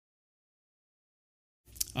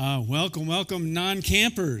Welcome,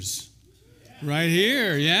 non-campers. Right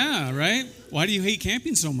here, yeah, right? Why do you hate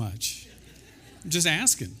camping so much? I'm just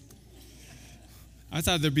asking. I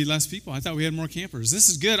thought there'd be less people. I thought we had more campers. This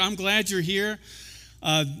is good. I'm glad you're here.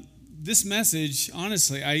 This message,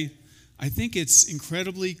 honestly, I think it's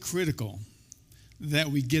incredibly critical that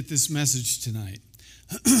we get this message tonight,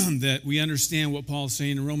 that we understand what Paul's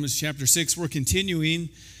saying in Romans chapter 6. We're continuing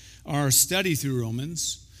our study through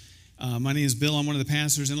Romans. My name is Bill. I'm one of the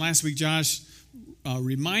pastors. And last week, Josh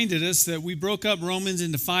reminded us that we broke up Romans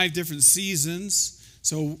into 5 different seasons.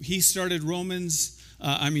 So he started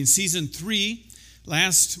season 3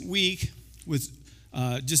 last week with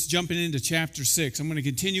just jumping into chapter 6. I'm going to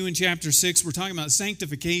continue in chapter 6. We're talking about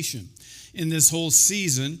sanctification in this whole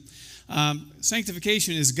season.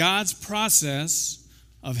 Sanctification is God's process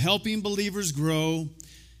of helping believers grow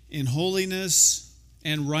in holiness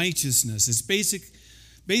and righteousness. It's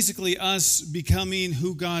basically us becoming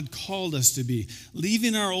who God called us to be,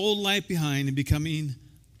 leaving our old life behind and becoming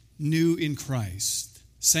new in Christ.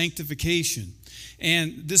 Sanctification.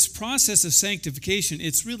 And this process of sanctification,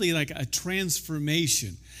 it's really like a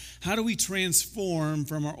transformation. How do we transform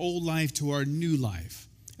from our old life to our new life?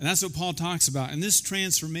 And that's what Paul talks about. And this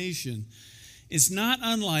transformation is not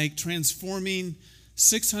unlike transforming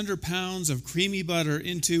 600 pounds of creamy butter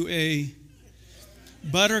into a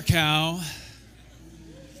butter cow.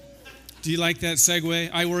 Do you like that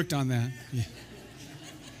segue? I worked on that. Yeah.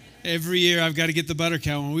 Every year I've got to get the butter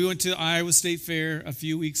cow. When we went to Iowa State Fair a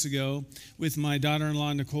few weeks ago with my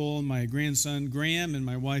daughter-in-law Nicole and my grandson Graham and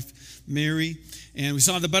my wife Mary, and we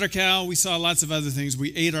saw the butter cow. We saw lots of other things.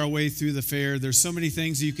 We ate our way through the fair. There's so many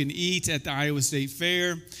things you can eat at the Iowa State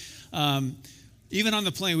Fair. Even on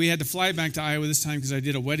the plane, we had to fly back to Iowa this time because I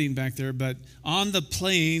did a wedding back there. But on the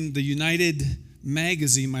plane, the United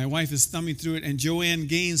magazine, my wife is thumbing through it, and Joanne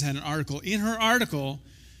Gaines had an article. In her article,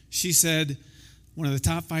 she said, one of the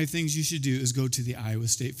top 5 things you should do is go to the Iowa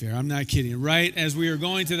State Fair. I'm not kidding. Right as we are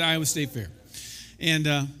going to the Iowa State Fair. And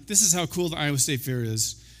this is how cool the Iowa State Fair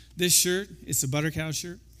is. This shirt, it's a butter cow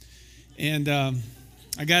shirt. And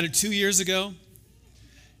I got it 2 years ago.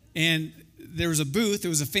 And there was a booth. There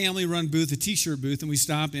was a family-run booth, a T-shirt booth, and we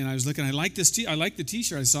stopped, and I was looking. I like this. I like the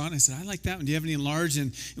T-shirt. I saw it, and I said, I like that one. Do you have any enlarged?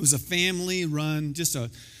 And it was a family-run, just a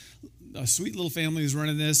sweet little family was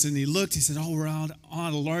running this. And he looked. He said, "Oh, we're out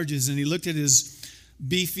on larges." And he looked at his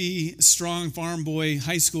beefy, strong farm boy,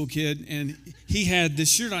 high school kid, and he had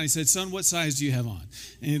this shirt on. He said, "Son, what size do you have on?"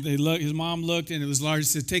 And they looked. His mom looked, and it was large. He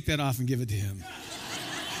said, "Take that off and give it to him."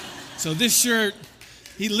 So this shirt.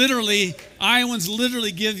 Iowans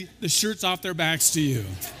literally give the shirts off their backs to you.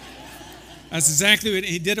 That's exactly what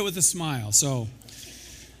he did it with a smile. So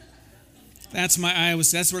that's what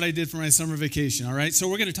I did for my summer vacation. All right. So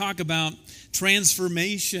we're going to talk about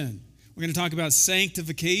transformation. We're going to talk about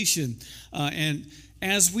sanctification. And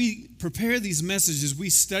as we prepare these messages,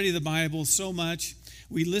 we study the Bible so much.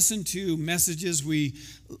 We listen to messages. We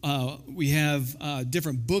have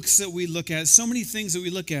different books that we look at. So many things that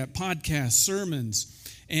we look at, podcasts, sermons.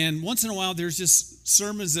 And once in a while, there's just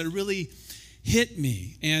sermons that really hit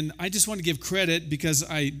me. And I just want to give credit because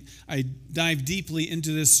I dive deeply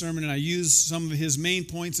into this sermon and I use some of his main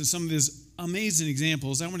points and some of his amazing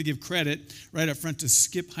examples. I want to give credit right up front to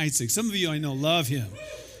Skip Heitzig. Some of you I know love him.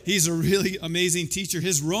 He's a really amazing teacher.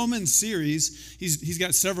 His Roman series, he's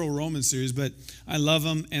got several Roman series, but I love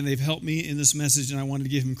them and they've helped me in this message and I wanted to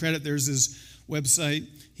give him credit. There's his website.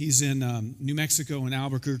 He's in New Mexico in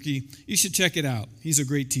Albuquerque. You should check it out. He's a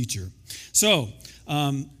great teacher. So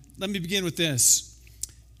let me begin with this.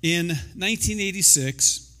 In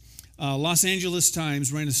 1986, Los Angeles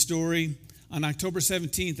Times ran a story on October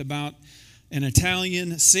 17th about an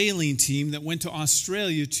Italian sailing team that went to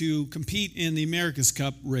Australia to compete in the America's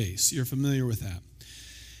Cup race. You're familiar with that.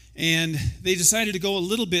 And they decided to go a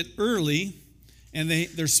little bit early, and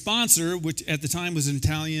their sponsor, which at the time was an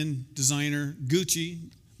Italian designer, Gucci,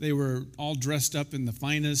 they were all dressed up in the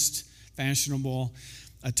finest fashionable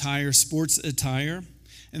attire, sports attire.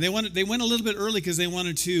 And they went a little bit early because they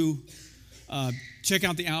wanted to check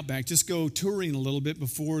out the Outback, just go touring a little bit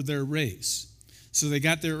before their race. So they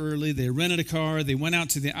got there early, they rented a car, they went out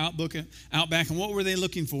to the Outback, and what were they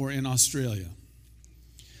looking for in Australia?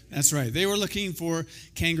 That's right, they were looking for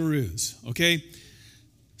kangaroos, okay?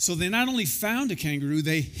 So they not only found a kangaroo,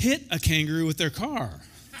 they hit a kangaroo with their car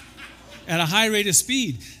at a high rate of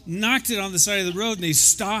speed, knocked it on the side of the road, and they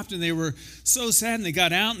stopped, and they were so sad, and they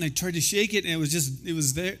got out, and they tried to shake it, and it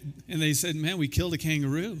was there, and they said, "Man, we killed a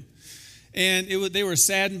kangaroo." And they were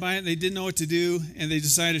saddened by it. They didn't know what to do. And they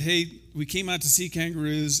decided, hey, we came out to see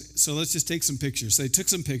kangaroos, so let's just take some pictures. So they took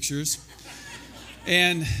some pictures.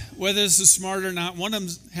 And whether this is smart or not, one of them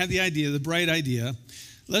had the bright idea,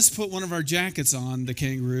 let's put one of our jackets on the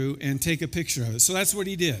kangaroo and take a picture of it. So that's what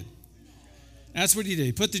he did.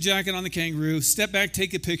 He put the jacket on the kangaroo, stepped back,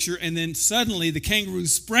 take a picture, and then suddenly the kangaroo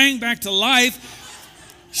sprang back to life,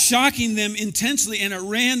 shocking them intensely, and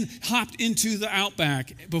it hopped into the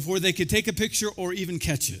outback before they could take a picture or even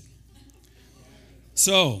catch it.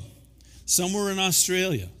 So, somewhere in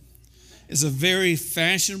Australia is a very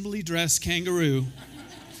fashionably dressed kangaroo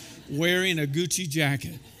wearing a Gucci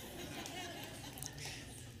jacket.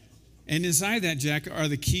 And inside that jacket are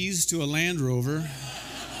the keys to a Land Rover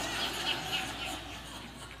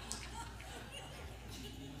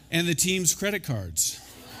and the team's credit cards.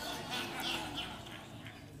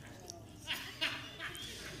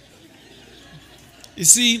 You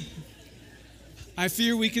see, I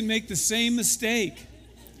fear we can make the same mistake.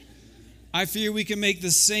 We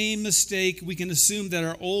can assume that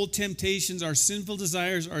our old temptations, our sinful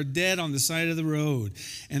desires are dead on the side of the road.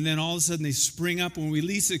 And then all of a sudden they spring up when we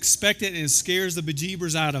least expect it, and it scares the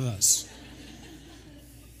bejeebers out of us.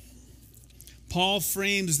 Paul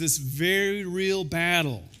frames this very real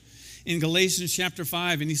battle in Galatians chapter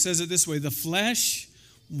 5, and he says it this way: the flesh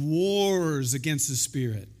wars against the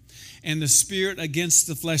spirit, and the spirit against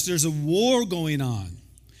the flesh. There's a war going on.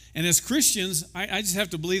 And as Christians, I just have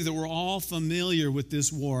to believe that we're all familiar with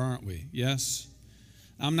this war, aren't we? Yes?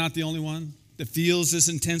 I'm not the only one that feels this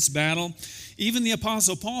intense battle. Even the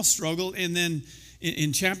Apostle Paul struggled, and then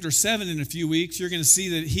in chapter 7 in a few weeks, you're going to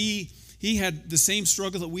see that he had the same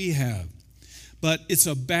struggle that we have. But it's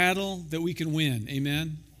a battle that we can win,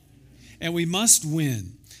 amen? And we must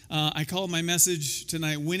win. I call my message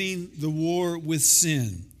tonight, Winning the War with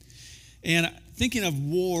Sin. And thinking of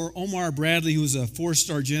war, Omar Bradley, who was a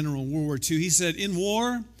 4-star general in World War II, he said, in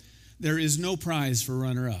war, there is no prize for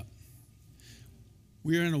runner-up.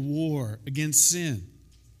 We are in a war against sin.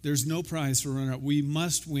 There's no prize for runner-up. We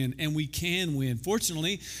must win, and we can win.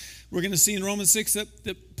 Fortunately, we're going to see in Romans 6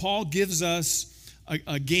 that Paul gives us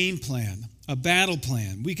a game plan, a battle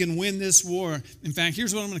plan. We can win this war. In fact,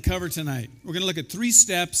 here's what I'm going to cover tonight. We're going to look at 3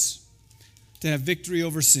 steps to have victory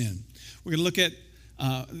over sin. We're going to look at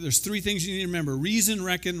there's 3 things you need to remember: reason,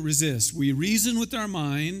 reckon, resist. We reason with our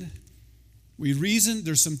mind.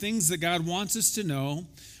 There's some things that God wants us to know.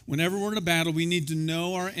 Whenever we're in a battle, we need to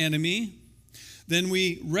know our enemy. Then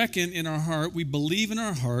we reckon in our heart. We believe in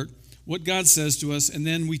our heart what God says to us, and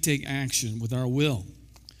then we take action with our will.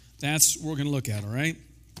 That's what we're going to look at, all right?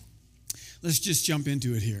 Let's just jump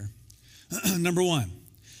into it here. Number 1,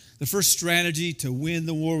 the first strategy to win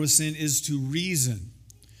the war with sin is to reason.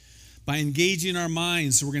 By engaging our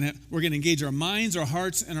minds. So we're going to engage our minds, our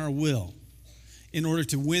hearts, and our will in order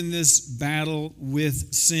to win this battle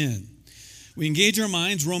with sin. We engage our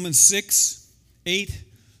minds, Romans 6, 8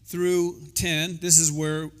 through 10. This is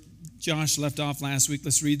where Josh left off last week.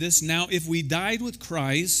 Let's read this. Now, if we died with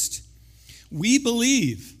Christ, we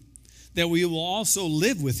believe that we will also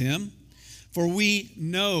live with him. For we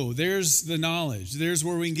know, there's the knowledge. There's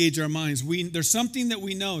where we engage our minds. There's something that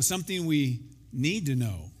we know, something we need to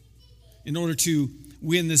know in order to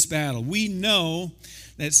win this battle. We know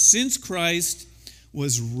that since Christ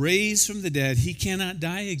was raised from the dead, he cannot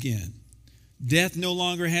die again. Death no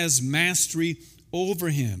longer has mastery over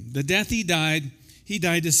him. The death he died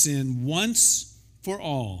to sin once for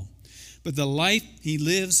all. But the life he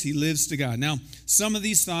lives to God. Now, some of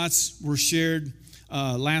these thoughts were shared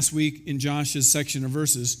last week in Josh's section of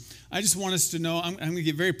verses. I just want us to know, I'm going to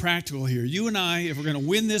get very practical here. You and I, if we're going to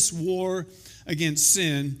win this war against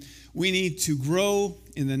sin, we need to grow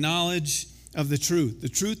in the knowledge of the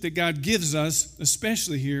truth that God gives us,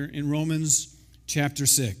 especially here in Romans chapter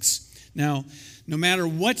 6. Now, no matter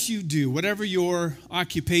what you do, whatever your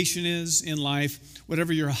occupation is in life,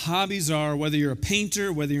 whatever your hobbies are, whether you're a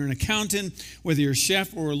painter, whether you're an accountant, whether you're a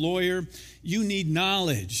chef or a lawyer, you need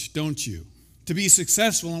knowledge, don't you, to be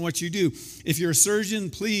successful in what you do. If you're a surgeon,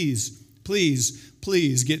 please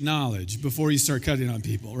get knowledge before you start cutting on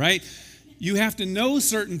people, right? You have to know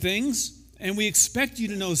certain things, and we expect you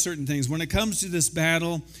to know certain things. When it comes to this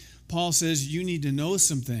battle, Paul says you need to know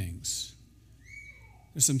some things.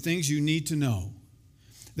 There's some things you need to know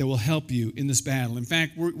that will help you in this battle. In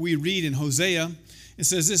fact, we read in Hosea, it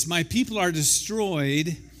says this: my people are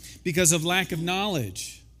destroyed because of lack of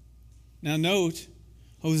knowledge. Now note,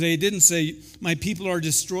 Hosea didn't say, my people are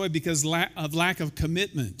destroyed because of lack of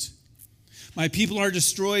commitment. My people are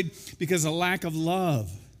destroyed because of lack of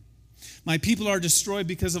love. My people are destroyed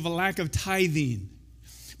because of a lack of tithing.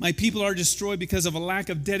 My people are destroyed because of a lack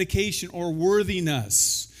of dedication or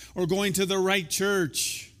worthiness or going to the right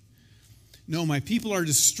church. No, my people are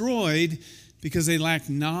destroyed because they lack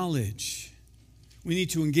knowledge. We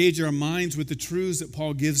need to engage our minds with the truths that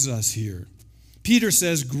Paul gives us here. Peter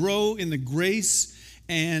says, grow in the grace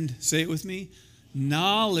and, say it with me,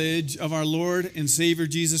 knowledge of our Lord and Savior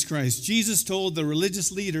Jesus Christ. Jesus told the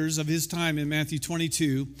religious leaders of his time in Matthew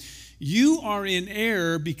 22, you are in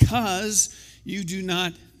error because you do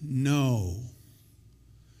not know.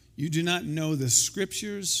 You do not know the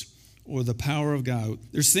scriptures or the power of God.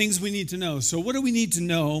 There's things we need to know. So what do we need to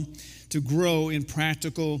know to grow in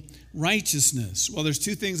practical righteousness? Well, there's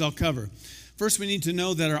two things I'll cover. First, we need to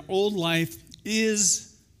know that our old life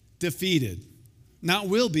is defeated. Not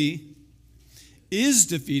will be, is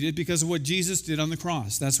defeated because of what Jesus did on the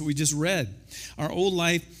cross. That's what we just read. Our old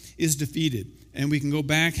life is defeated. And we can go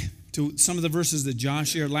back to some of the verses that Josh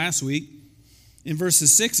shared last week. In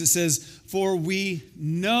verses 6, it says, for we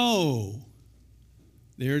know.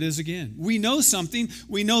 There it is again. We know something.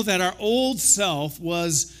 We know that our old self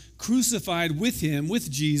was crucified with him,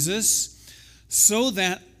 with Jesus, so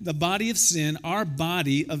that the body of sin, our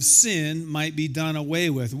body of sin, might be done away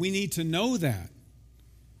with. We need to know that.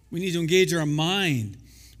 We need to engage our mind.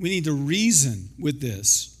 We need to reason with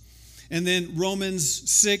this. And then Romans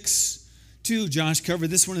 6:2, Josh covered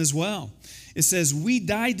this one as well. It says, we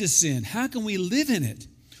died to sin. How can we live in it?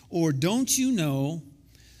 Or don't you know,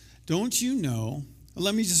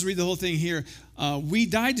 let me just read the whole thing here. We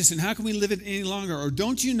died to sin. How can we live it any longer? Or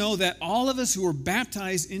don't you know that all of us who were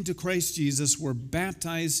baptized into Christ Jesus were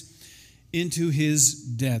baptized into his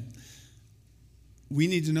death? We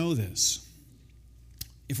need to know this.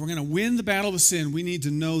 If we're going to win the battle of sin, we need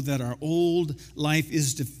to know that our old life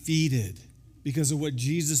is defeated because of what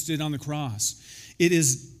Jesus did on the cross. It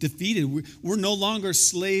is defeated. We're no longer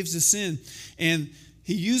slaves to sin. And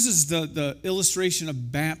he uses the illustration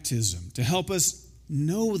of baptism to help us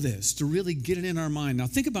know this, to really get it in our mind. Now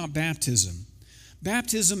think about baptism.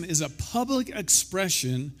 Baptism is a public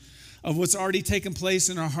expression of what's already taken place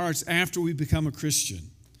in our hearts after we become a Christian.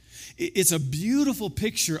 It's a beautiful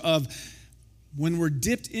picture of when we're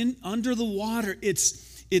dipped in under the water.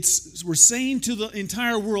 We're saying to the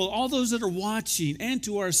entire world, all those that are watching, and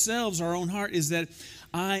to ourselves, our own heart, is that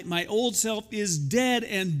my old self is dead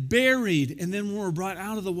and buried. And then when we're brought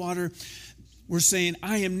out of the water, we're saying,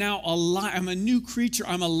 I am now alive. I'm a new creature.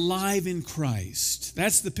 I'm alive in Christ.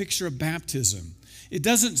 That's the picture of baptism. It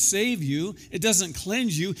doesn't save you. It doesn't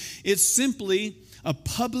cleanse you. It's simply a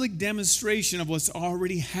public demonstration of what's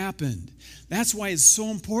already happened. That's why it's so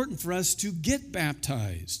important for us to get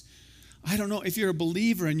baptized. I don't know if you're a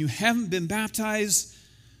believer and you haven't been baptized,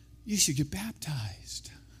 you should get baptized.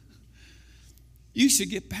 You should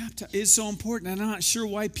get baptized. It's so important. I'm not sure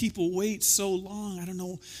why people wait so long. I don't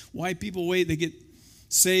know why people wait. They get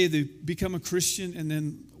saved, they become a Christian, and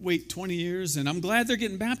then wait 20 years. And I'm glad they're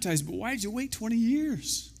getting baptized, but why did you wait 20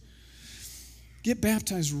 years? Get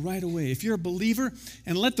baptized right away. If you're a believer,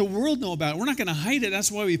 and let the world know about it. We're not going to hide it.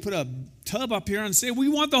 That's why we put a tub up here and say, we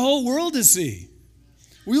want the whole world to see.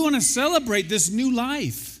 We want to celebrate this new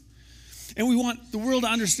life. And we want the world to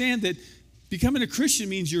understand that becoming a Christian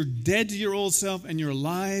means you're dead to your old self and you're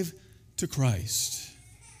alive to Christ.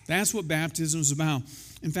 That's what baptism is about.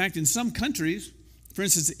 In fact, in some countries, for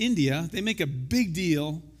instance, India, they make a big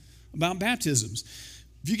deal about baptisms.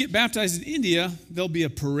 If you get baptized in India, there'll be a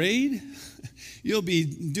parade. You'll be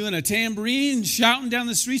doing a tambourine, shouting down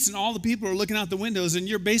the streets, and all the people are looking out the windows, and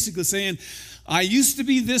you're basically saying, I used to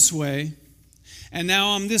be this way, and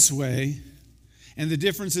now I'm this way. And the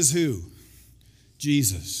difference is who?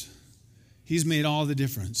 Jesus. He's made all the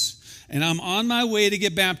difference. And I'm on my way to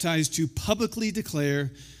get baptized to publicly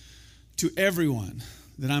declare to everyone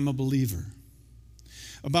that I'm a believer.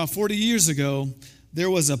 About 40 years ago, there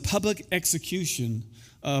was a public execution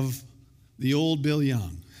of the old Bill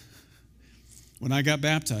Young when I got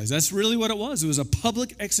baptized. That's really what it was. It was a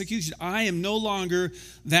public execution. I am no longer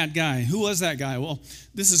that guy. Who was that guy? Well,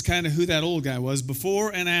 this is kind of who that old guy was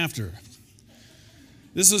before and after.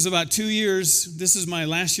 This was about 2 years. This is my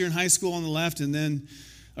last year in high school on the left, and then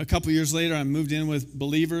a couple years later, I moved in with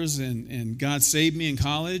believers, and God saved me in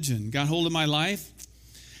college and got hold of my life.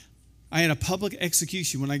 I had a public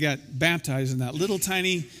execution when I got baptized in that little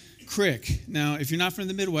tiny creek. Now, if you're not from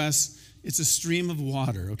the Midwest, it's a stream of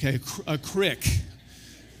water, okay? A creek.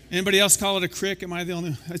 Anybody else call it a creek? Am I the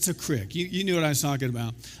only? It's a creek. You knew what I was talking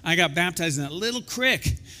about. I got baptized in that little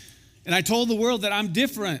creek, and I told the world that I'm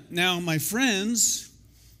different. Now, my friends,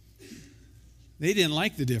 they didn't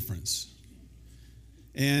like the difference.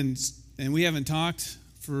 And we haven't talked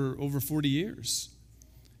for over 40 years.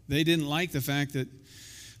 They didn't like the fact that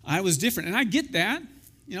I was different. And I get that,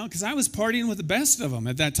 because I was partying with the best of them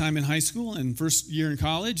at that time in high school and first year in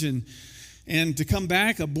college. And And to come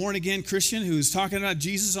back, a born-again Christian who's talking about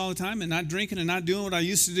Jesus all the time and not drinking and not doing what I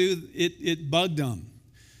used to do, it bugged them.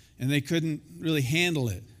 And they couldn't really handle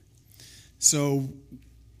it. So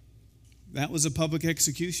that was a public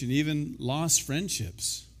execution, even lost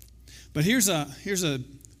friendships. But here's a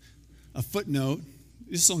footnote.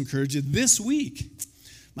 This will encourage you. This week,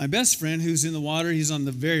 my best friend who's in the water, he's on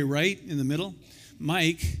the very right in the middle,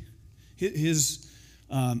 Mike, his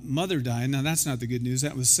mother died. Now, that's not the good news.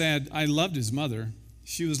 That was sad. I loved his mother.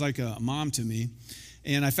 She was like a mom to me.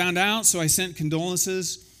 And I found out, so I sent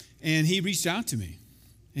condolences, and he reached out to me.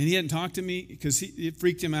 And he hadn't talked to me because it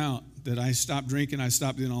freaked him out that I stopped drinking, I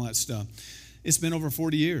stopped doing all that stuff. It's been over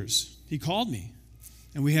 40 years. He called me,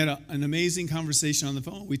 and we had an amazing conversation on the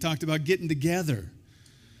phone. We talked about getting together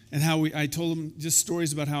and how I told him just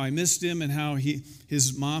stories about how I missed him and how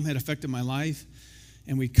his mom had affected my life.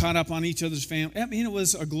 And we caught up on each other's family. I mean, it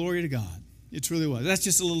was a glory to God. It truly was. That's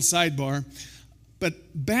just a little sidebar. But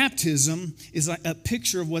baptism is a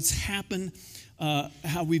picture of what's happened,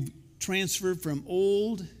 how we've transferred from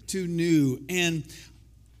old to new. And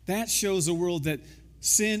that shows the world that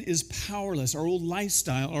sin is powerless. Our old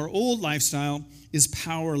lifestyle is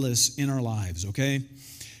powerless in our lives, okay?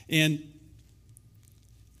 And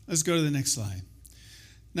let's go to the next slide.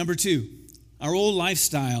 Number 2. Our old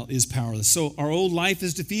lifestyle is powerless. So our old life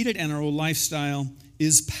is defeated and our old lifestyle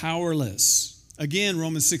is powerless. Again,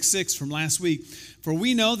 Romans 6:6 from last week. For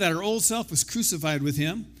we know that our old self was crucified with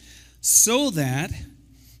him so that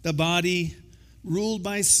the body ruled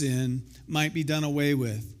by sin might be done away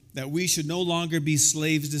with, that we should no longer be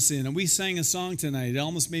slaves to sin. And we sang a song tonight. It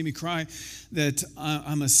almost made me cry that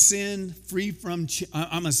I'm a sin free from,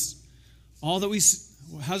 I'm a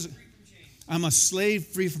slave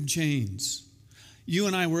free from chains. You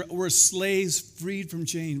and I, we're slaves freed from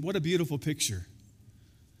chains. What a beautiful picture.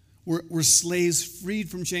 We're slaves freed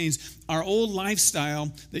from chains. Our old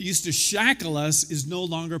lifestyle that used to shackle us is no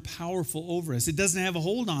longer powerful over us. It doesn't have a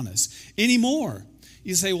hold on us anymore.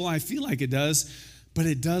 You say, well, I feel like it does, but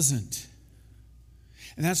it doesn't.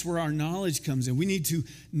 And that's where our knowledge comes in. We need to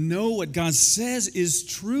know what God says is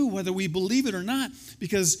true, whether we believe it or not,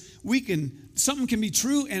 because something can be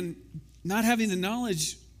true and not having the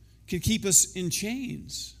knowledge can keep us in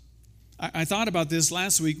chains. I thought about this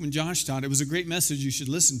last week when Josh taught. It was a great message. You should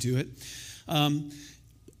listen to it. I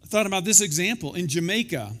thought about this example. In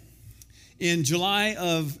Jamaica, in July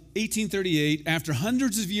of 1838, after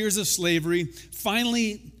hundreds of years of slavery,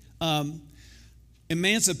 finally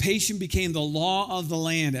emancipation became the law of the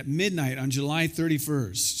land at midnight on July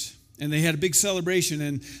 31st. And they had a big celebration,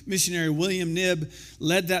 and missionary William Knibb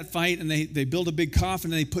led that fight, and they built a big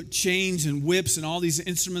coffin, and they put chains and whips and all these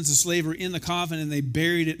instruments of slavery in the coffin, and they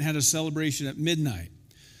buried it and had a celebration at midnight.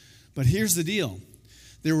 But here's the deal.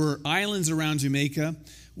 There were islands around Jamaica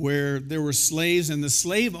where there were slaves, and the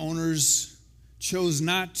slave owners chose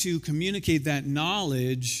not to communicate that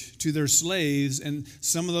knowledge to their slaves, and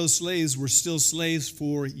some of those slaves were still slaves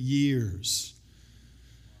for years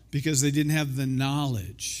because they didn't have the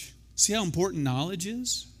knowledge. See how important knowledge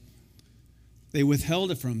is? They withheld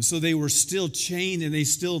it from them. So they were still chained and they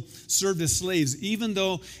still served as slaves, even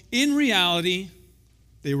though in reality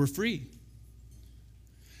they were free.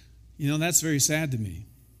 You know, that's very sad to me.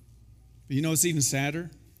 But you know what's even sadder?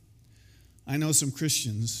 I know some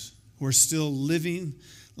Christians who are still living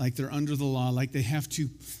like they're under the law, like they have to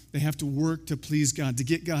work to please God, to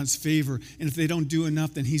get God's favor. And if they don't do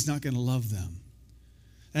enough, then He's not going to love them.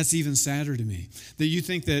 That's even sadder to me, that you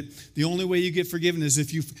think that the only way you get forgiven is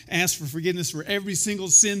if you ask for forgiveness for every single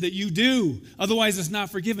sin that you do. Otherwise, it's not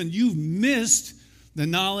forgiven. You've missed the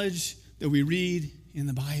knowledge that we read in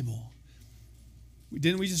the Bible.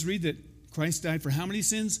 Didn't we just read that Christ died for how many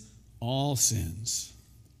sins? All sins.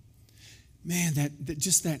 Man, that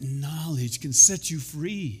just that knowledge can set you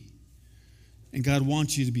free. And God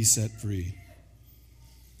wants you to be set free.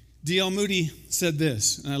 D.L. Moody said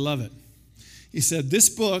this, and I love it. He said, this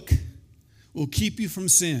book will keep you from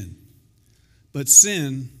sin, but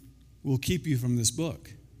sin will keep you from this book.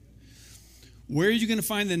 Where are you going to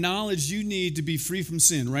find the knowledge you need to be free from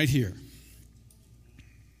sin? Right here.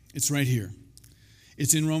 It's right here.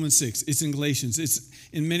 It's in Romans 6. It's in Galatians. It's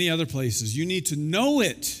in many other places. You need to know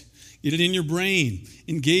it. Get it in your brain.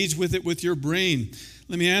 Engage with it with your brain.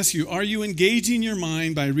 Let me ask you, are you engaging your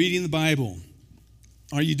mind by reading the Bible?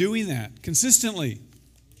 Are you doing that consistently?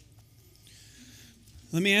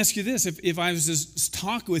 Let me ask you this. If I was to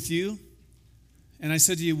talk with you and I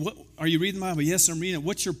said to you, "What are you reading the Bible?" Yes, I'm reading it.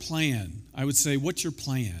 What's your plan? I would say, what's your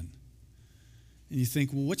plan? And you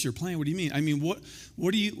think, well, what's your plan? What do you mean? I mean,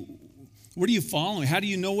 what are you following? How do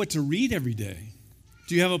you know what to read every day?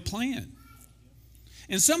 Do you have a plan?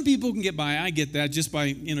 And some people can get by, I get that, just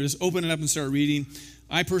by, just open it up and start reading.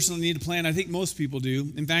 I personally need a plan. I think most people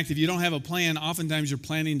do. In fact, if you don't have a plan, oftentimes you're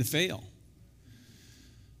planning to fail.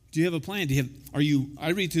 Do you have a plan? I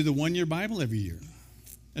read through the 1-year Bible every year.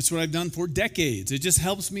 That's what I've done for decades. It just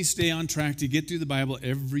helps me stay on track to get through the Bible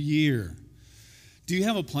every year. Do you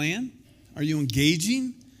have a plan? Are you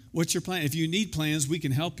engaging? What's your plan? If you need plans, we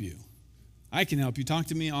can help you. I can help you. Talk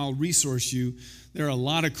to me. I'll resource you. There are a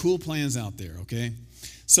lot of cool plans out there, okay?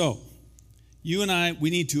 So, you and I, we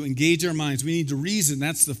need to engage our minds. We need to reason.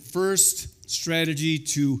 That's the first strategy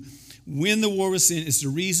to win the war with sin, is to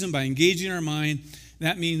reason by engaging our mind.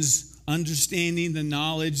 That means understanding the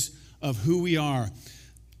knowledge of who we are.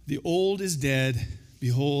 The old is dead.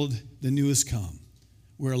 Behold, the new has come.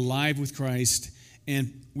 We're alive with Christ,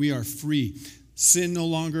 and we are free. Sin no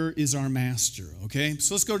longer is our master, okay?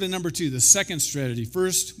 So let's go to number 2, the second strategy.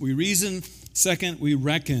 First, we reason. Second, we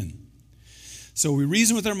reckon. So we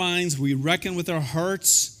reason with our minds. We reckon with our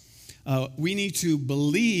hearts. We need to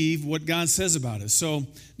believe what God says about us. So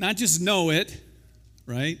not just know it,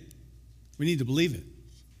 right? We need to believe it.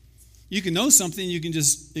 You can know something, you can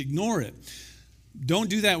just ignore it. Don't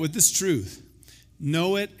do that with this truth.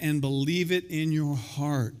 Know it and believe it in your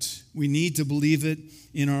heart. We need to believe it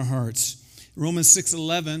in our hearts. Romans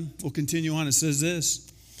 6:11, we'll continue on. It says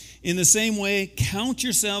this: in the same way, count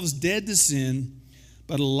yourselves dead to sin,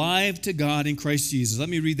 but alive to God in Christ Jesus. Let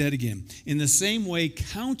me read that again. In the same way,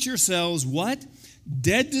 count yourselves what?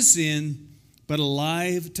 Dead to sin, but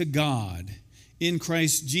alive to God in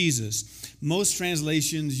Christ Jesus. Most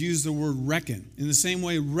translations use the word reckon. In the same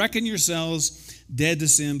way, reckon yourselves dead to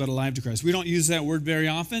sin, but alive to Christ. We don't use that word very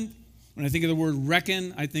often. When I think of the word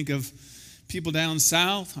reckon, I think of people down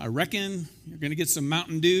south. I reckon you're going to get some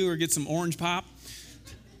Mountain Dew or get some Orange Pop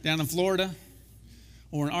down in Florida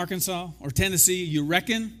or in Arkansas or Tennessee. You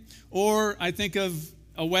reckon. Or I think of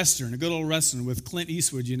a Western, a good old Western with Clint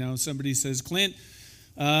Eastwood. Somebody says, Clint,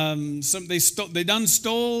 they done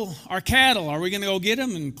stole our cattle. Are we going to go get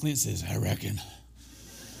them? And Clint says, I reckon.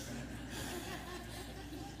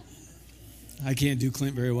 I can't do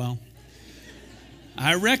Clint very well.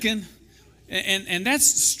 I reckon. And that's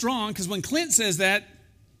strong, because when Clint says that,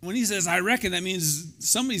 when he says, I reckon, that means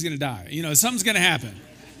somebody's going to die. Something's going to happen.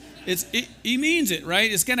 He means it,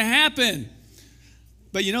 right? It's going to happen.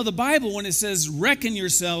 But the Bible, when it says, reckon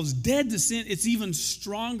yourselves dead to sin, it's even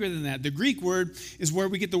stronger than that. The Greek word is where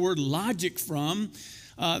we get the word logic from.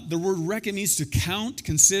 The word reckon means to count,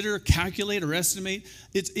 consider, calculate, or estimate.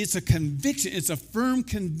 It's a conviction. It's a firm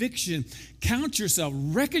conviction. Count yourself.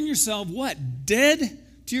 Reckon yourself what? Dead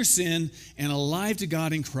to your sin and alive to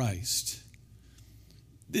God in Christ.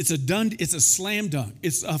 It's a slam dunk.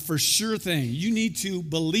 It's a for sure thing. You need to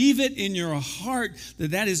believe it in your heart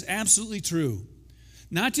that is absolutely true.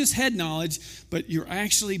 Not just head knowledge, but you're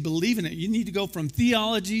actually believing it. You need to go from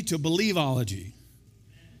theology to believeology.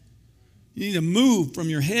 You need to move from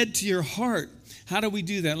your head to your heart. How do we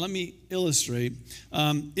do that? Let me illustrate.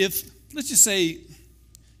 Let's just say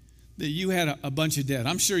that you had a bunch of debt.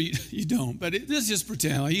 I'm sure you don't, but let's just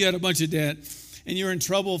pretend you had a bunch of debt and you're in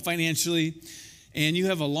trouble financially, and you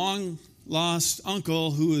have a long-lost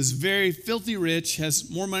uncle who is very filthy rich, has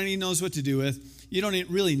more money than he knows what to do with. You don't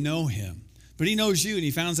really know him, but he knows you, and he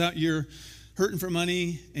finds out you're hurting for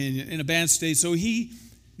money and in a bad state, so he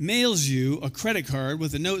mails you a credit card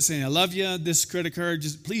with a note saying, I love you, this credit card,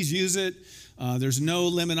 just please use it. There's no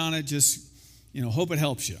limit on it, just, hope it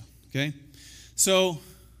helps you, okay? So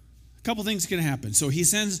a couple things can happen. So he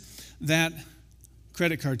sends that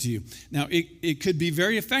credit card to you. Now, it could be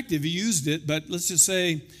very effective. You used it, but let's just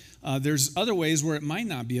say there's other ways where it might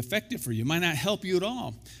not be effective for you. It might not help you at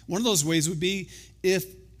all. One of those ways would be if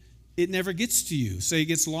it never gets to you. Say it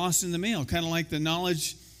gets lost in the mail, kind of like the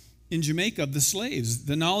knowledge in Jamaica of the slaves.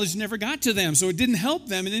 The knowledge never got to them, so it didn't help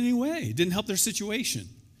them in any way. It didn't help their situation.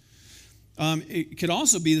 It could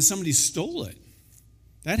also be that somebody stole it.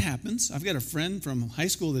 That happens. I've got a friend from high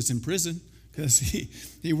school that's in prison because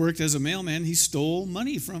he worked as a mailman. He stole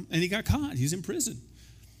money and he got caught. He's in prison.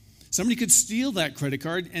 Somebody could steal that credit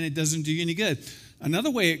card, and it doesn't do you any good.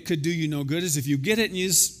 Another way it could do you no good is if you get it and you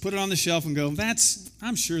just put it on the shelf and go,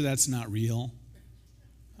 I'm sure that's not real.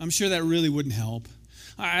 I'm sure that really wouldn't help.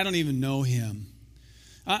 I don't even know him.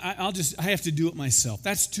 I have to do it myself.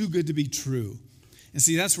 That's too good to be true. And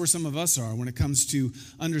see, that's where some of us are when it comes to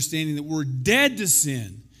understanding that we're dead to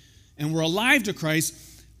sin and we're alive to Christ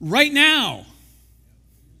right now.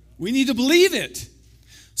 We need to believe it.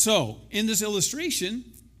 So, in this illustration,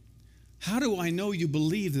 how do I know you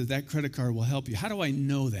believe that credit card will help you? How do I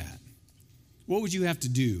know that? What would you have to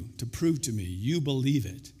do to prove to me you believe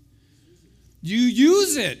it? You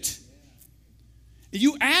use it.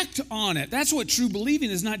 You act on it. That's what true believing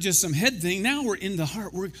is, not just some head thing. Now we're in the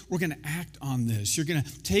heart. We're going to act on this. You're going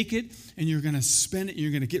to take it and you're going to spend it. And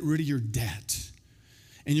you're going to get rid of your debt.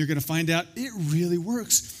 And you're going to find out it really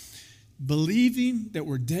works. Believing that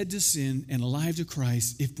we're dead to sin and alive to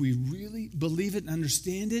Christ, if we really believe it and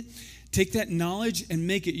understand it, take that knowledge and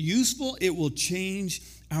make it useful, it will change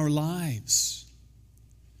our lives.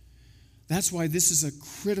 That's why this is a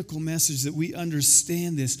critical message, that we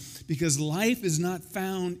understand this, because life is not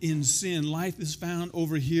found in sin. Life is found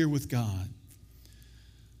over here with God.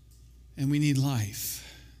 And we need life.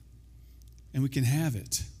 And we can have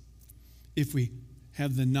it if we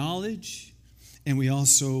have the knowledge and we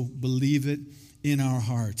also believe it in our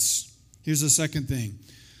hearts. Here's the second thing.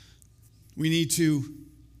 We need to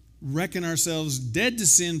reckon ourselves dead to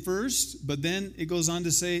sin first, but then it goes on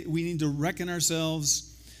to say we need to reckon ourselves,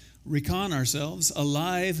 recon ourselves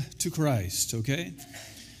alive to Christ, okay?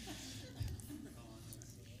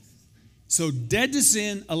 So dead to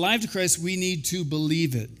sin, alive to Christ, we need to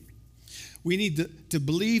believe it. We need to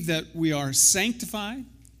believe that we are sanctified.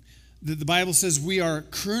 That the Bible says we are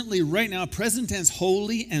currently, right now, present tense,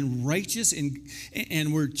 holy and righteous,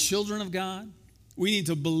 and we're children of God. We need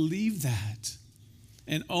to believe that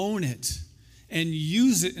and own it and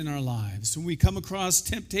use it in our lives. When we come across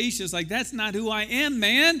temptations, like, that's not who I am,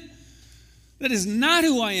 man. That is not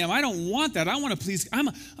who I am. I don't want that. I want to please. I'm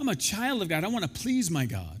a child of God. I want to please my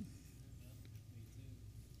God.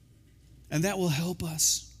 And that will help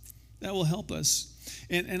us. That will help us.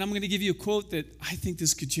 And I'm going to give you a quote that I think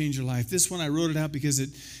this could change your life. This one, I wrote it out because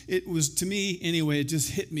it was, to me anyway, it just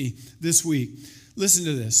hit me this week. Listen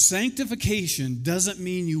to this. Sanctification doesn't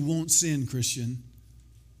mean you won't sin, Christian.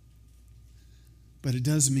 But it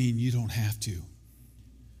does mean you don't have to.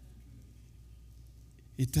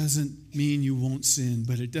 It doesn't mean you won't sin,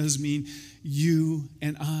 but it does mean you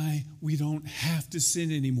and we don't have to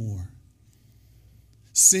sin anymore.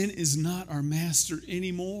 Sin is not our master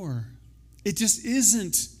anymore. It just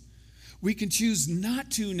isn't. We can choose not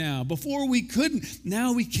to now. Before we couldn't,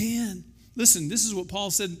 now we can. Listen, this is what Paul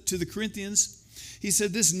said to the Corinthians. He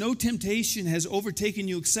said this: no temptation has overtaken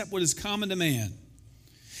you except what is common to man.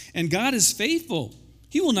 And God is faithful.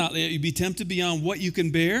 He will not let you be tempted beyond what you can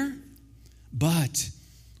bear. But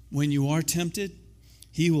when you are tempted,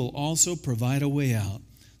 He will also provide a way out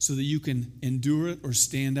so that you can endure it or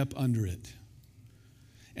stand up under it.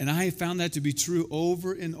 And I have found that to be true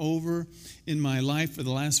over and over in my life for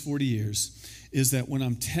the last 40 years, is that when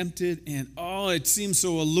I'm tempted and, it seems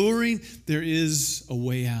so alluring, there is a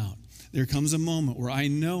way out. There comes a moment where I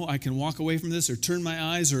know I can walk away from this or turn my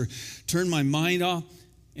eyes or turn my mind off,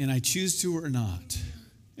 and I choose to or not.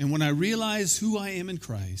 And when I realize who I am in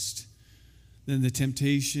Christ, then the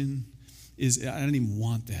temptation is, I don't even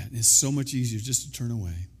want that. It's so much easier just to turn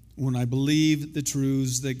away when I believe the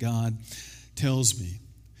truths that God tells me.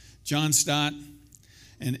 John Stott,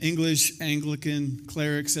 an English Anglican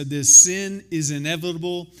cleric, said this: sin is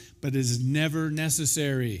inevitable, but is never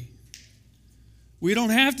necessary. We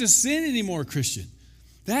don't have to sin anymore, Christian.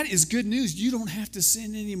 That is good news. You don't have to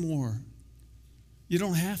sin anymore. You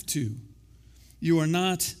don't have to. You are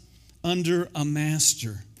not under a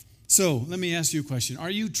master. So let me ask you a question.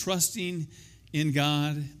 Are you trusting in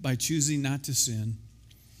God by choosing not to sin?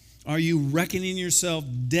 Are you reckoning yourself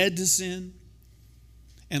dead to sin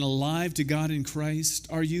and alive to God in Christ?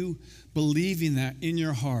 Are you believing that in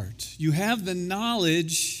your heart? You have the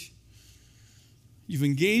knowledge. You've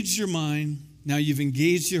engaged your mind. Now you've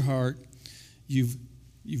engaged your heart. You've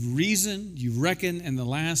reasoned, you've reckoned, and the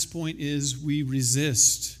last point is we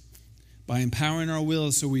resist by empowering our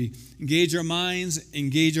will. So we engage our minds,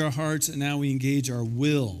 engage our hearts, and now we engage our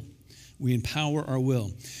will. We empower our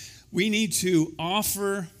will. We need to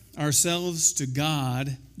offer ourselves to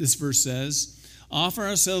God, this verse says. Offer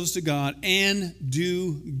ourselves to God and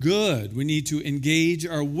do good. We need to engage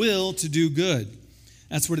our will to do good.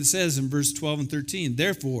 That's what it says in verse 12 and 13.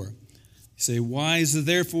 Therefore, you say, why is the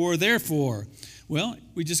therefore? Well,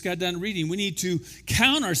 we just got done reading. We need to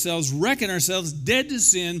count ourselves, reckon ourselves dead to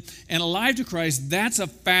sin and alive to Christ. That's a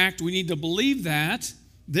fact. We need to believe that.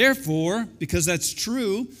 Therefore, because that's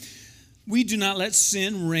true, we do not let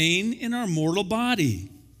sin reign in our mortal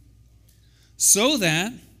body, so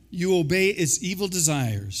that you obey its evil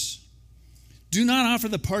desires. Do not offer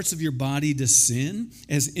the parts of your body to sin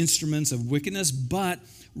as instruments of wickedness, but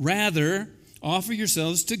rather offer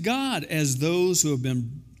yourselves to God as those who have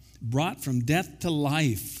been brought from death to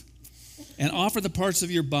life, and offer the parts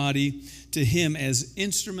of your body to Him as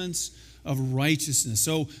instruments of righteousness.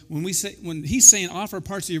 So when he's saying offer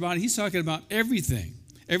parts of your body, he's talking about everything.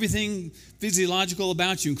 everything physiological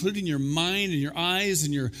about you, including your mind and your eyes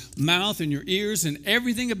and your mouth and your ears and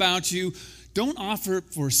everything about you. Don't offer it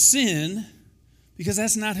for sin, because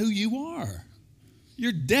that's not who you are.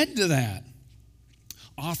 You're dead to that.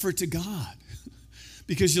 Offer it to God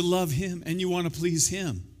because you love him and you want to please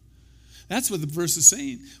him. That's what the verse is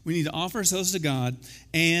saying. We need to offer ourselves to God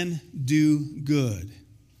and do good.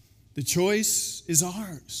 The choice is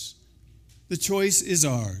ours. The choice is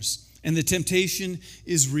ours. And the temptation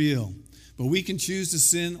is real. But we can choose to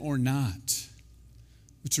sin or not.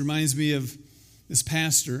 Which reminds me of this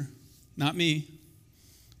pastor, not me,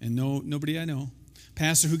 and nobody I know,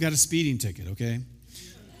 pastor who got a speeding ticket, okay?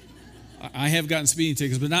 I have gotten speeding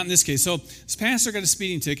tickets, but not in this case. So this pastor got a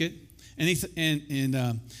speeding ticket, and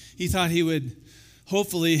he thought he would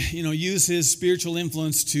hopefully, use his spiritual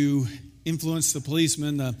influence to influence the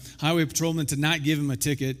policeman, the highway patrolman, to not give him a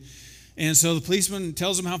ticket. And so the policeman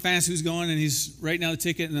tells him how fast he was going, and he's writing out the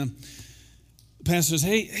ticket. And the pastor says,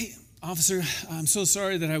 "Hey, officer, I'm so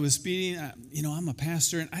sorry that I was speeding. I'm a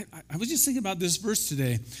pastor, and I was just thinking about this verse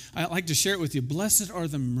today. I'd like to share it with you. Blessed are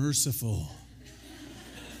the merciful."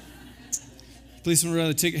 The policeman wrote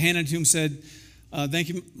a ticket, handed it to him, said, "Thank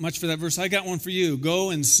you much for that verse. I got one for you. Go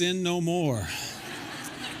and sin no more."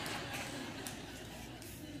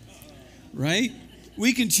 Right?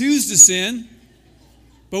 We can choose to sin,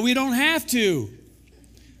 but we don't have to.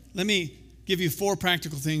 Let me give you 4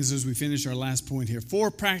 practical things as we finish our last point here. 4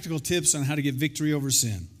 practical tips on how to get victory over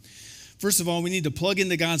sin. First of all, we need to plug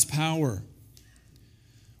into God's power.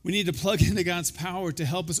 We need to plug into God's power to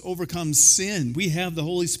help us overcome sin. We have the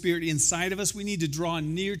Holy Spirit inside of us. We need to draw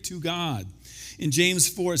near to God. In James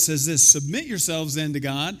 4, it says this: "Submit yourselves then to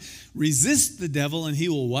God, resist the devil, and he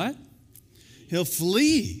will" what? He'll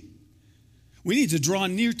flee. We need to draw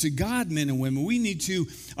near to God, men and women.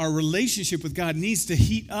 Our relationship with God needs to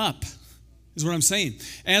heat up, is what I'm saying.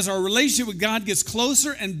 As our relationship with God gets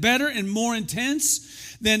closer and better and more intense,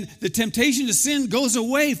 then the temptation to sin goes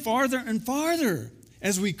away farther and farther.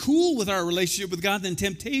 As we cool with our relationship with God, then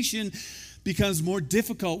temptation becomes more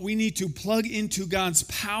difficult. We need to plug into God's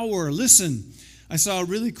power. Listen, I saw a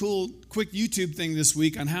really cool, quick YouTube thing this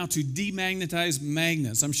week on how to demagnetize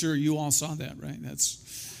magnets. I'm sure you all saw that, right?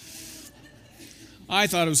 I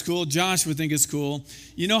thought it was cool. Josh would think it's cool.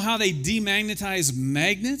 You know how they demagnetize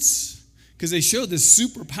magnets? Because they showed this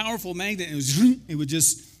super powerful magnet, and it would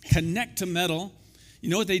just connect to metal. You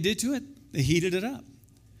know what they did to it? They heated it up.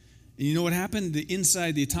 And you know what happened? The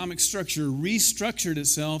inside, the atomic structure restructured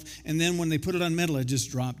itself, and then when they put it on metal, it just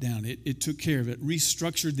dropped down. It took care of it,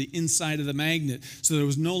 restructured the inside of the magnet so that it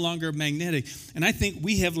was no longer magnetic. And I think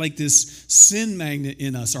we have like this sin magnet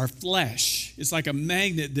in us, our flesh. It's like a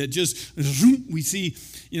magnet that just, we see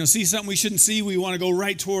something we shouldn't see, we want to go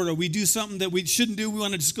right toward it. Or we do something that we shouldn't do, we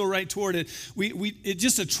want to just go right toward it. It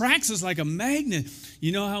just attracts us like a magnet.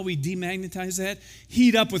 You know how we demagnetize that?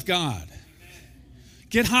 Heat up with God.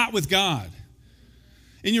 Get hot with God.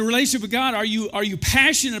 In your relationship with God, are you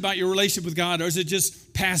passionate about your relationship with God, or is it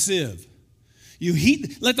just passive?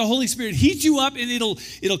 Let the Holy Spirit heat you up, and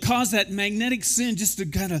it'll cause that magnetic sin just to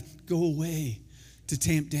kind of go away, to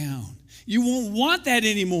tamp down. You won't want that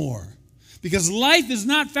anymore, because life is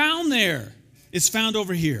not found there. It's found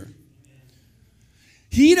over here.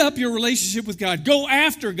 Heat up your relationship with God. Go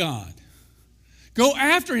after God. Go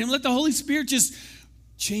after him. Let the Holy Spirit just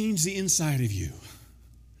change the inside of you,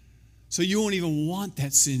 so you won't even want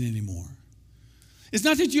that sin anymore. It's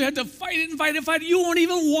not that you have to fight it and fight it and fight it. You won't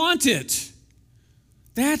even want it.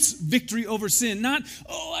 That's victory over sin. Not,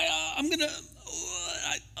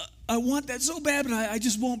 I want that so bad, but I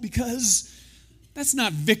just won't, because that's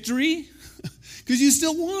not victory, because you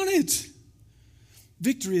still want it.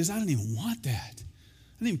 Victory is, I don't even want that.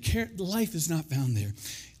 I don't even care. Life is not found there.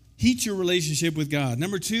 Heat your relationship with God.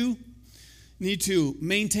 Number 2, need to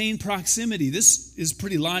maintain proximity. This is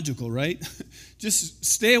pretty logical, right? Just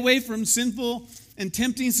stay away from sinful and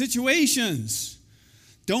tempting situations.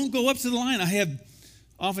 Don't go up to the line. I have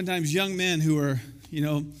oftentimes young men who are,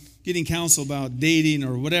 getting counsel about dating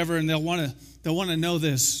or whatever, and they'll want to know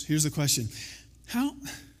this. Here's the question: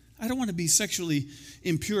 I don't want to be sexually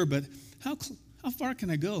impure, but how far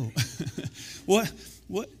can I go? What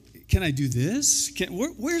can I do this?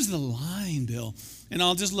 Where's the line, Bill? And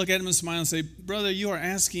I'll just look at him and smile and say, brother, you are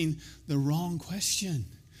asking the wrong question.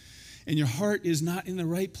 And your heart is not in the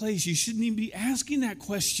right place. You shouldn't even be asking that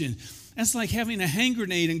question. That's like having a hand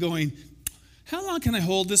grenade and going, how long can I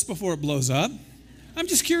hold this before it blows up? I'm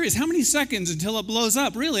just curious, how many seconds until it blows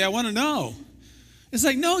up? Really, I want to know. It's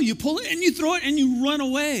like, no, you pull it and you throw it and you run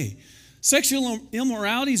away. Sexual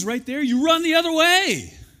immorality is right there. You run the other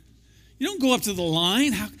way. You don't go up to the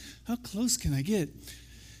line. How close can I get?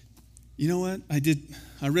 You know what?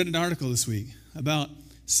 I read an article this week about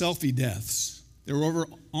selfie deaths. There were over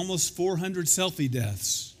almost 400 selfie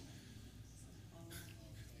deaths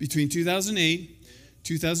between 2008,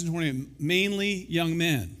 2020, mainly young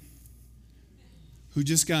men who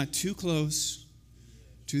just got too close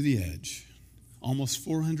to the edge. Almost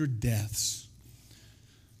 400 deaths.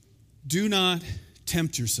 Do not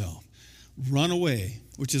tempt yourself. Run away,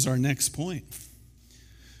 which is our next point.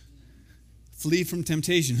 Flee from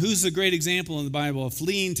temptation. Who's the great example in the Bible of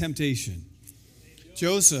fleeing temptation?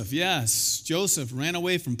 Joseph, yes. Joseph ran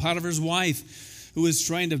away from Potiphar's wife who was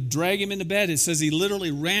trying to drag him into bed. It says he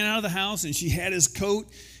literally ran out of the house and she had his coat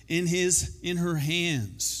in her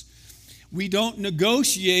hands. We don't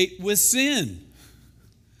negotiate with sin.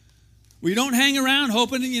 We don't hang around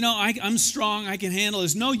hoping, I'm strong, I can handle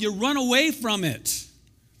this. No, you run away from it.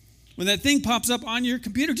 When that thing pops up on your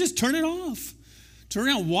computer, just turn it off. Turn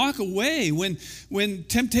around, walk away. When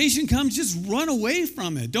temptation comes, just run away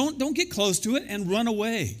from it. Don't get close to it and run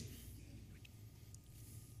away.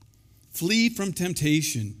 Flee from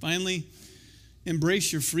temptation. Finally,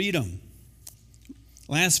 embrace your freedom.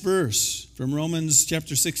 Last verse from Romans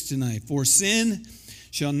chapter 6 tonight. For sin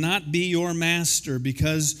shall not be your master,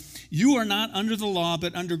 because you are not under the law,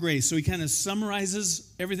 but under grace. So he kind of summarizes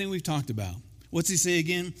everything we've talked about. What's he say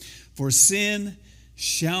again? For sin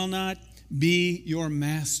shall not be your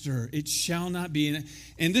master. It shall not be.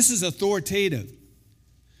 And this is authoritative.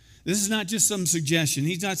 This is not just some suggestion.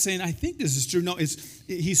 He's not saying, I think this is true. No,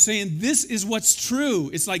 he's saying this is what's true.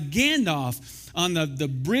 It's like Gandalf on the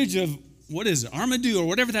bridge of, what is it, Armadillo, or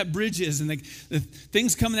whatever that bridge is. And the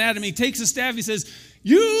thing's coming at him. He takes a staff. He says,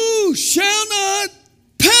 you shall not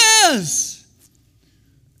pass.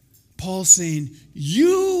 Paul's saying,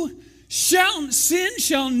 sin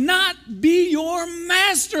shall not be your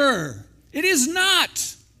master. It is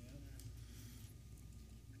not.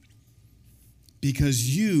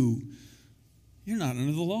 Because you're not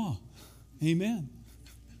under the law. Amen.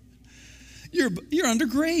 You're under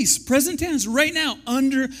grace. Present tense, right now,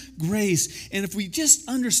 under grace. And if we just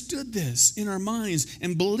understood this in our minds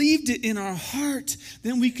and believed it in our heart,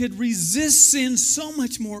 then we could resist sin so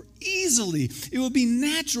much more easily. It would be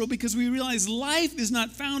natural because we realize life is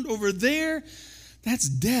not found over there. That's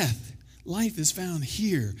death. Life is found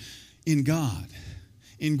here in God,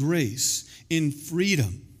 in grace, in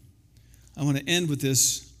freedom. I want to end with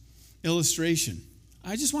this illustration.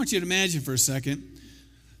 I just want you to imagine for a second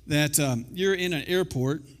that you're in an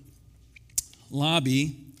airport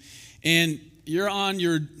lobby and you're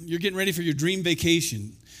getting ready for your dream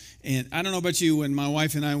vacation. And I don't know about you, when my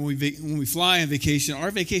wife and I, when we fly on vacation, our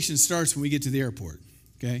vacation starts when we get to the airport,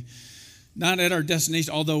 okay? Not at our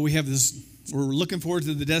destination, although we're looking forward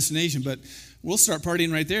to the destination, but we'll start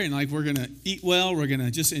partying right there. And we're going to eat well, we're going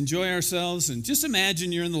to just enjoy ourselves. And just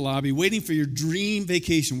imagine you're in the lobby waiting for your dream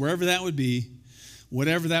vacation, wherever that would be,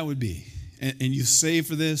 whatever that would be. And you saved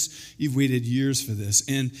for this, you've waited years for this,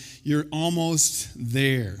 and you're almost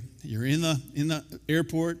there. You're in the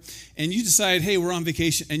airport, and you decide, hey, we're on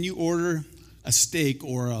vacation, and you order a steak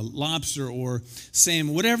or a lobster or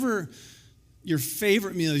salmon, whatever your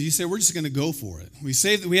favorite meal is. You say, we're just going to go for it.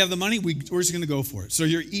 We have the money, we're just going to go for it. So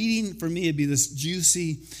you're eating, for me, it'd be this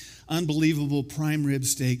juicy, unbelievable prime rib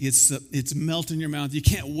steak. It's melting in your mouth.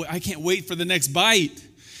 I can't wait for the next bite.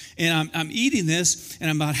 And I'm eating this, and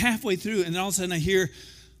I'm about halfway through, and then all of a sudden I hear,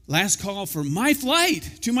 last call for my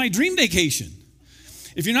flight to my dream vacation.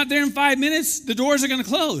 If you're not there in 5 minutes, the doors are going to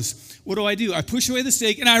close. What do? I push away the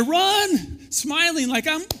steak, and I run, smiling like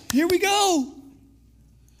here we go.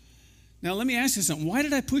 Now, let me ask you something. Why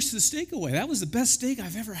did I push the steak away? That was the best steak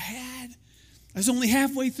I've ever had. I was only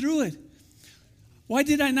halfway through it. Why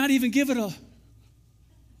did I not even give it a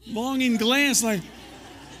longing glance like...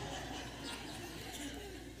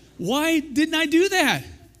 Why didn't I do that?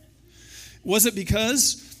 Was it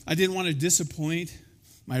because I didn't want to disappoint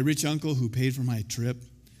my rich uncle who paid for my trip?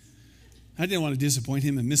 I didn't want to disappoint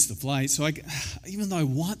him and miss the flight. So even though I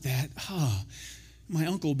want that, my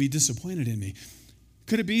uncle will be disappointed in me.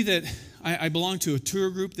 Could it be that I belong to a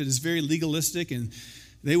tour group that is very legalistic and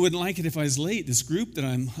they wouldn't like it if I was late? This group that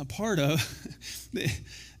I'm a part of,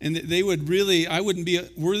 and I wouldn't be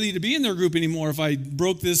worthy to be in their group anymore if I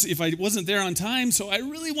wasn't there on time. So I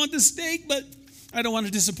really want this steak, but I don't want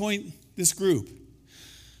to disappoint this group.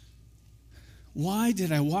 Why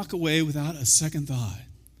did I walk away without a second thought?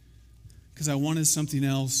 Because I wanted something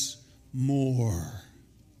else more.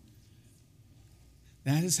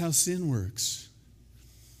 That is how sin works.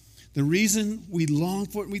 The reason we long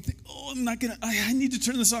for it, we think, I need to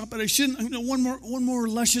turn this off, but I shouldn't. One more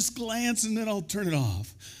luscious glance, and then I'll turn it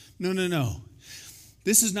off. No.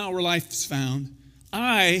 This is not where life is found.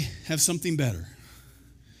 I have something better.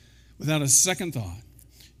 Without a second thought,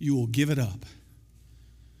 you will give it up.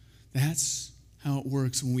 That's how it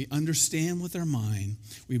works when we understand with our mind,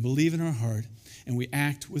 we believe in our heart, and we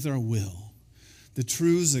act with our will. The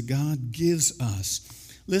truths that God gives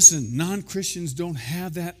us. Listen, non-Christians don't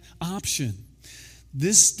have that option.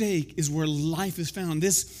 This stake is where life is found.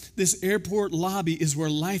 This airport lobby is where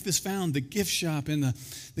life is found. The gift shop and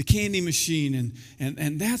the candy machine.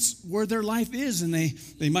 And that's where their life is. And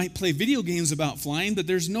they might play video games about flying, but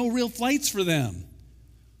there's no real flights for them.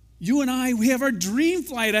 You and I, we have our dream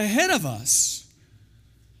flight ahead of us.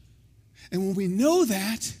 And when we know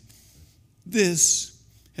that, this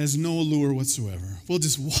has no allure whatsoever. We'll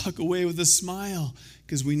just walk away with a smile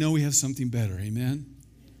because we know we have something better. Amen?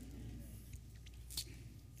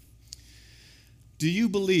 Do you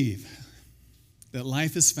believe that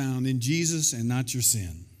life is found in Jesus and not your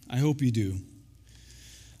sin? I hope you do.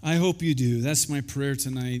 I hope you do. That's my prayer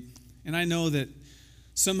tonight. And I know that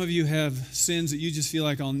some of you have sins that you just feel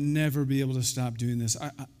like I'll never be able to stop doing this.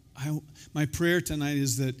 My prayer tonight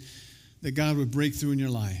is that God would break through in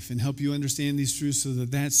your life and help you understand these truths so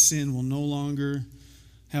that sin will no longer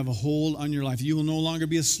have a hold on your life. You will no longer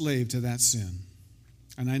be a slave to that sin.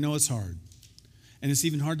 And I know it's hard. And it's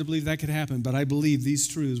even hard to believe that could happen, but I believe these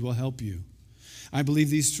truths will help you. I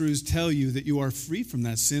believe these truths tell you that you are free from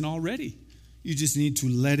that sin already. You just need to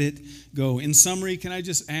let it go. In summary, can I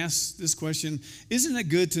just ask this question? Isn't it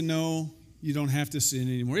good to know you don't have to sin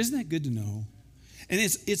anymore? Isn't that good to know? And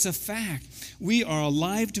it's a fact. We are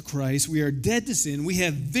alive to Christ. We are dead to sin. We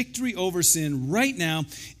have victory over sin right now,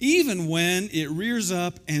 even when it rears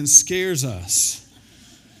up and scares us.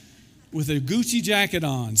 With a Gucci jacket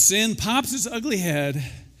on, sin pops its ugly head,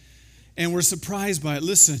 and we're surprised by it.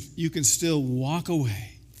 Listen, you can still walk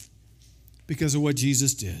away because of what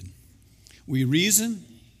Jesus did. We reason,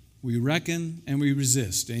 we reckon, and we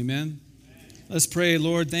resist. Amen? Let's pray.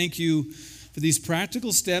 Lord, thank you for these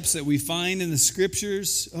practical steps that we find in the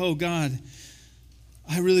Scriptures. Oh, God,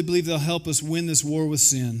 I really believe they'll help us win this war with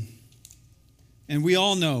sin. And we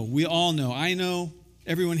all know, I know,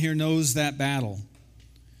 everyone here knows that battle.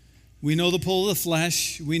 We know the pull of the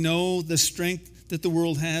flesh. We know the strength that the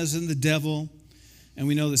world has in the devil. And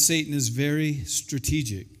we know that Satan is very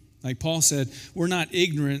strategic. Like Paul said, we're not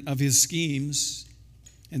ignorant of his schemes.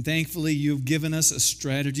 And thankfully, you've given us a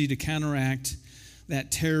strategy to counteract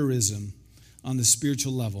that terrorism on the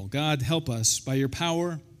spiritual level. God, help us by your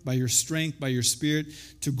power, by your strength, by your Spirit,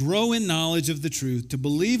 to grow in knowledge of the truth, to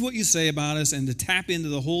believe what you say about us, and to tap into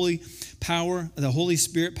the Holy power, the Holy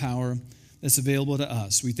Spirit power that's available to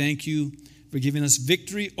us. We thank you for giving us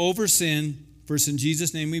victory over sin. First, in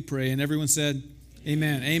Jesus' name we pray. And everyone said,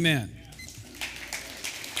 amen. Amen.